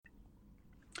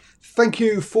Thank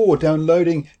you for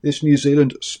downloading this New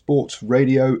Zealand Sports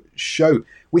Radio show.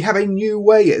 We have a new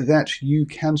way that you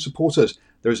can support us.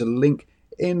 There is a link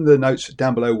in the notes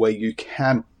down below where you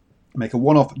can make a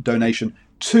one-off donation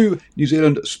to New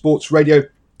Zealand Sports Radio.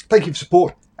 Thank you for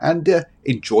support and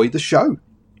enjoy the show.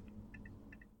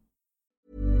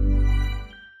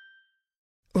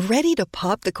 Ready to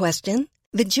pop the question?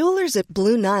 The jewelers at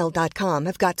BlueNile.com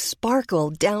have got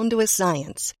sparkle down to a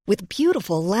science with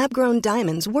beautiful lab-grown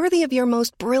diamonds worthy of your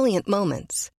most brilliant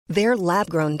moments. Their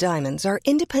lab-grown diamonds are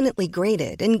independently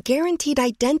graded and guaranteed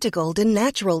identical to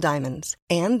natural diamonds,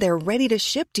 and they're ready to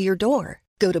ship to your door.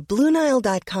 Go to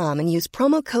BlueNile.com and use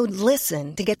promo code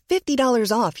LISTEN to get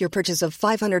 $50 off your purchase of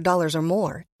 $500 or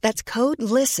more. That's code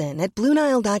LISTEN at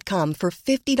BlueNile.com for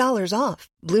 $50 off.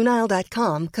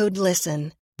 BlueNile.com, code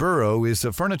LISTEN. Burrow is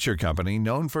a furniture company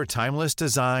known for timeless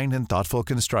design and thoughtful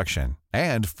construction,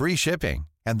 and free shipping,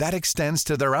 and that extends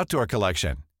to their outdoor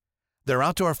collection. Their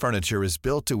outdoor furniture is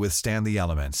built to withstand the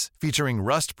elements, featuring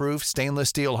rust-proof stainless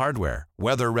steel hardware,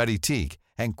 weather-ready teak,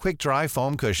 and quick-dry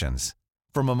foam cushions.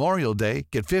 For Memorial Day,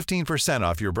 get 15%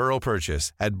 off your Burrow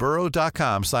purchase at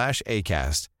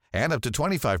burrow.com/ACAST, and up to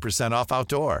 25% off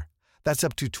outdoor. That's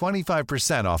up to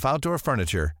 25% off outdoor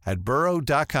furniture at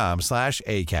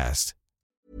burrow.com/ACAST.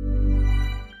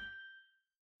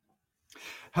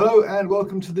 Hello and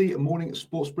welcome to the morning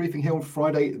sports briefing here on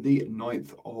Friday, the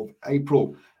 9th of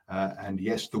April. And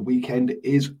yes, the weekend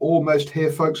is almost here,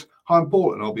 folks. Hi, I'm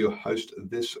Paul, and I'll be your host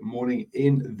this morning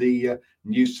in the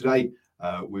news today.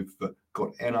 We've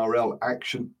got NRL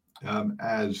action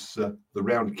as the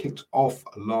round kicked off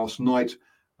last night.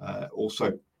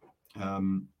 Also,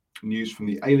 news from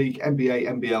the A-League, NBA,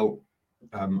 NBL,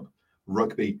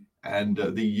 rugby, and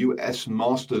the US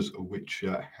Masters, which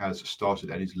has started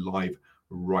and is live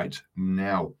right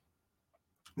now.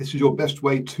 This is your best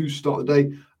way to start the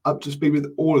day up to speed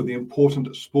with all of the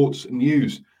important sports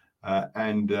news.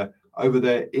 And over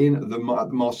there in the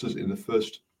Masters, in the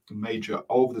first major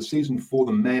of the season for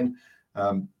the men,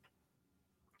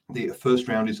 the first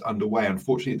round is underway.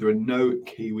 Unfortunately, there are no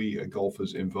Kiwi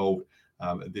golfers involved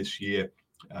this year,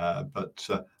 but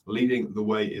leading the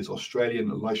way is Australian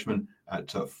Leishman at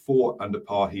 4 under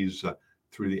par. He's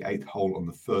through the 8th hole on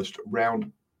the first round.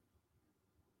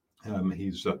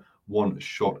 He's one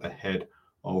shot ahead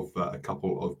of a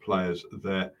couple of players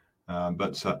there,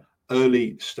 but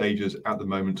early stages at the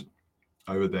moment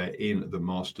over there in the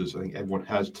Masters. I think everyone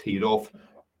has teed off,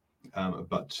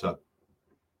 but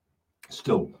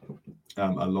still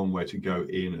a long way to go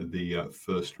in the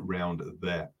first round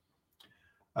there.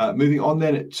 Moving on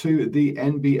then to the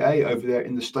NBA over there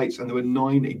in the States, and there were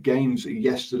 9 games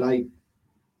yesterday,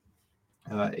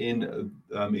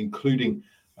 including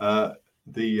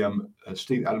the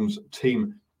Steve Adams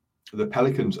team, the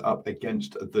Pelicans, up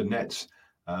against the Nets.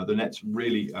 The Nets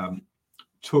really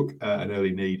took an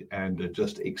early lead and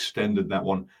just extended that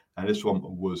one, and this one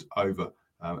was over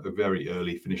very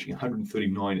early, finishing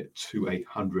 139 to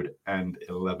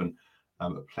 111.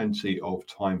 Plenty of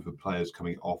time for players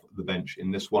coming off the bench in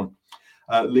this one.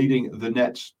 Leading the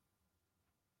Nets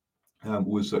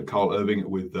was Carl Irving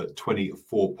with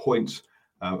 24 points.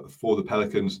 For the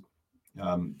Pelicans,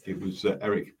 it was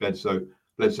Eric Bledsoe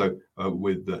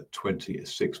with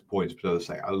 26 points. But as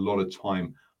I say, a lot of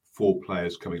time for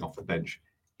players coming off the bench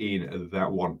in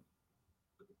that one.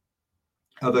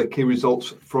 Other key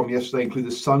results from yesterday include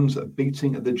the Suns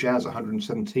beating the Jazz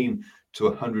 117 to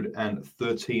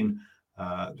 113.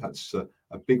 That's a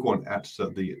big one at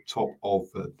the top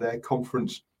of their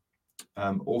conference.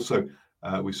 Also,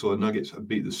 we saw the Nuggets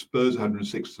beat the Spurs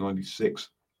 106 to 96.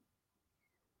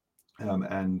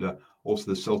 And also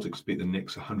the Celtics beat the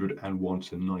Knicks 101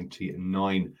 to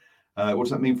 99. What does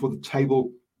that mean for the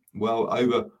table? Well,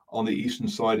 over on the eastern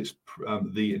side, it's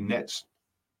the Nets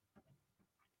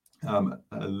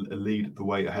lead the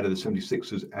way ahead of the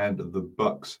 76ers and the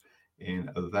Bucks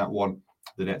in that one.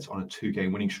 The Nets on a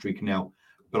 2-game winning streak now.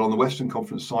 But on the Western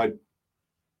Conference side,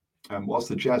 whilst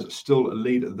the Jazz still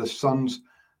lead the Suns,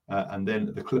 and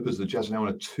then the Clippers, the Jazz are now on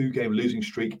a 2-game losing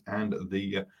streak, and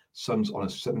the Suns on a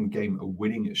 7-game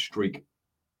winning streak.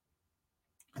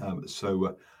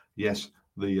 Yes,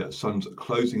 the Suns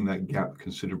closing that gap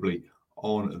considerably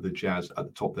on the Jazz at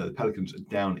the top there. The Pelicans are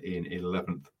down in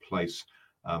 11th place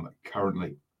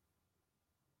currently.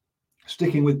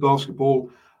 Sticking with basketball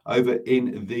over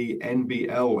in the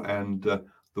NBL, and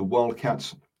the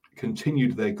Wildcats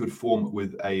continued their good form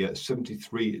with a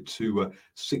 73 to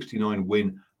 69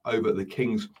 win over the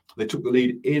Kings. They took the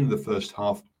lead in the first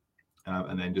half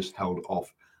and then just held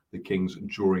off the Kings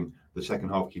during the second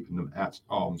half, keeping them at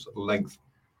arm's length.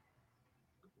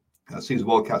 Seas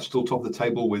Wildcats still top of the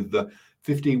table with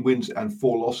 15 wins and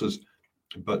 4 losses,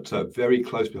 but very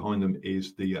close behind them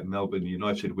is the Melbourne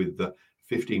United with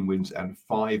 15 wins and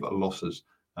 5 losses.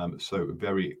 So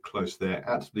very close there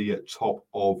at the top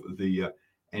of the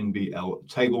NBL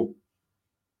table.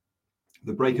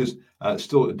 The Breakers,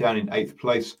 still down in 8th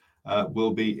place,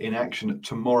 will be in action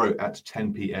tomorrow at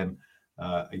 10 p.m.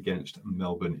 Against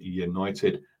Melbourne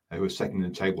United, who are second in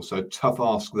the table. So tough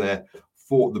ask there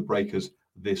for the Breakers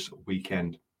this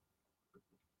weekend.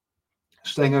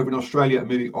 Staying over in Australia,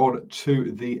 moving on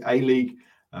to the A-League,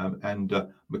 and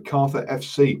Macarthur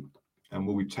FC, and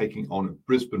we'll be taking on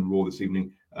Brisbane Roar this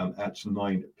evening at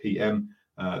 9 p.m.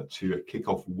 To kick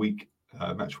off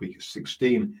match week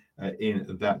 16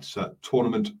 in that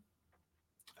tournament.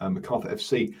 Macarthur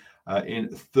FC in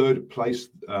 3rd place,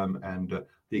 and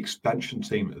the expansion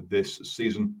team this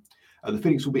season. The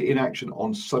Phoenix will be in action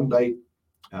on Sunday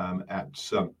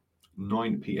at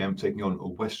 9 p.m. taking on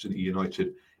Western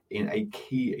United in a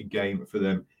key game for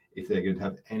them if they're going to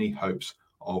have any hopes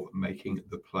of making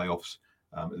the playoffs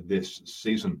this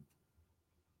season.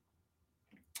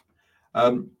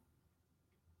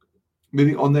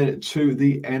 Moving on then to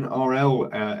the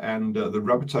NRL, and the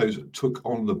Rabbitohs took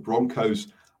on the Broncos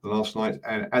last night,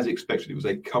 and as expected, it was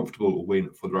a comfortable win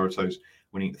for the Rabbitohs,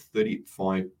 winning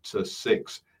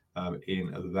 35-6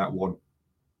 in that one.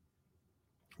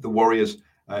 The Warriors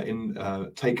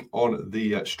take on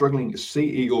the struggling Sea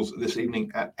Eagles this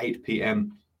evening at 8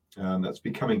 p.m. That's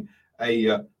becoming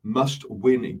a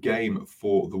must-win game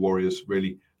for the Warriors,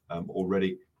 really,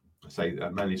 already. I say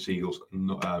Manly Sea Eagles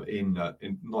not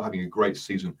having a great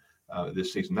season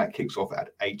this season. That kicks off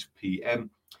at 8 p.m.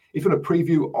 If you want a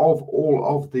preview of all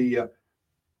of the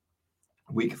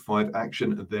Week 5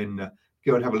 action, then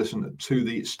go and have a listen to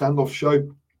the Standoff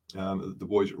Show. The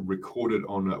boys recorded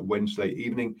on Wednesday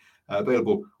evening,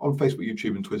 available on Facebook,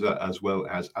 YouTube, and Twitter, as well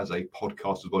as a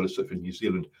podcast, as well as for New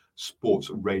Zealand Sports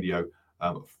Radio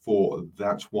for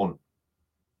that one.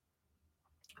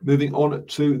 Moving on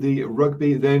to the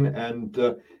rugby then,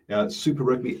 and Super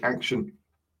Rugby action.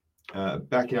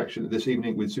 Back in action this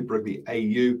evening with Super Rugby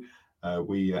AU.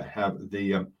 We have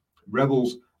the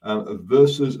Rebels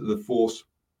versus the Force.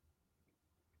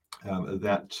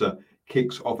 That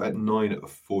kicks off at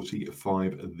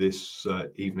 9:45 this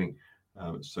evening.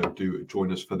 So do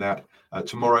join us for that.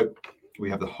 Tomorrow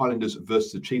we have the Highlanders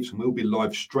versus the Chiefs, and we'll be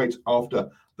live straight after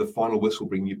the final whistle,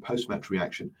 bringing you post-match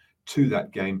reaction to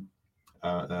that game.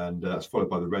 And that's followed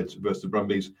by the Reds versus the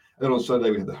Brumbies. And then on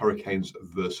Sunday, we have the Hurricanes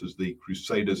versus the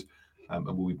Crusaders. And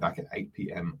we'll be back at 8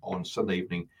 p.m. on Sunday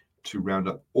evening to round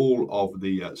up all of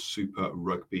the Super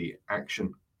Rugby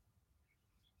action.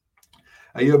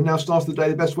 You have now started the day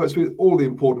the best way with all the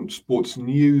important sports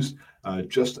news.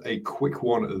 Just a quick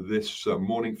one this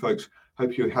morning, folks.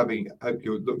 Hope your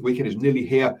weekend is nearly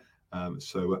here.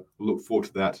 So look forward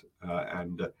to that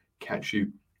and catch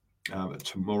you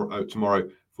tomorrow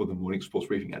for the morning sports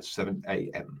briefing at 7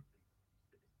 a.m.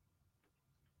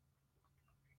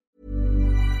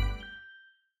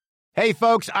 Hey,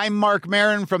 folks, I'm Mark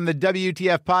Maron from the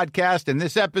WTF Podcast, and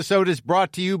this episode is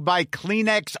brought to you by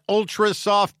Kleenex Ultra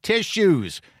Soft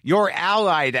Tissues, your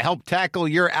ally to help tackle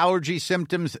your allergy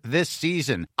symptoms this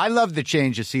season. I love the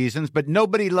change of seasons, but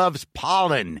nobody loves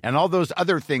pollen and all those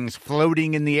other things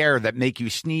floating in the air that make you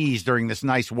sneeze during this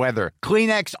nice weather.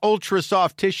 Kleenex Ultra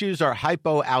Soft Tissues are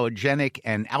hypoallergenic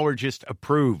and allergist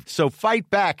approved, so fight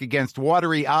back against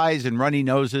watery eyes and runny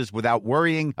noses without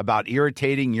worrying about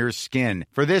irritating your skin.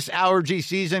 For this allergy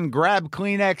season, grab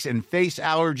Kleenex and face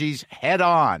allergies head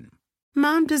on.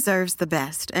 Mom deserves the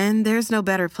best, and there's no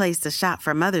better place to shop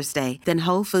for Mother's Day than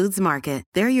Whole Foods Market.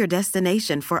 They're your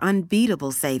destination for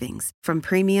unbeatable savings, from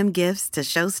premium gifts to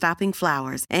show-stopping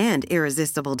flowers and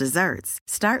irresistible desserts.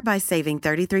 Start by saving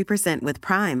 33% with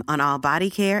Prime on all body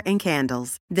care and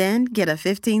candles. Then get a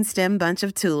 15-stem bunch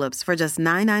of tulips for just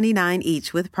 $9.99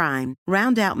 each with Prime.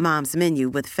 Round out Mom's menu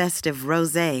with festive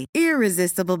rosé,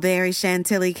 irresistible berry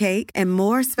chantilly cake, and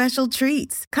more special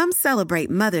treats. Come celebrate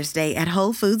Mother's Day at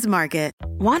Whole Foods Market.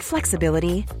 Want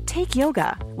flexibility? Take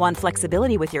yoga. Want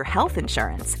flexibility with your health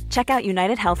insurance? Check out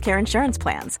United Healthcare Insurance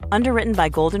Plans. Underwritten by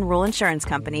Golden Rule Insurance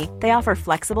Company, they offer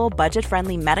flexible,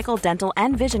 budget-friendly medical, dental,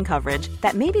 and vision coverage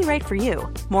that may be right for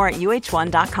you. More at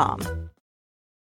UH1.com.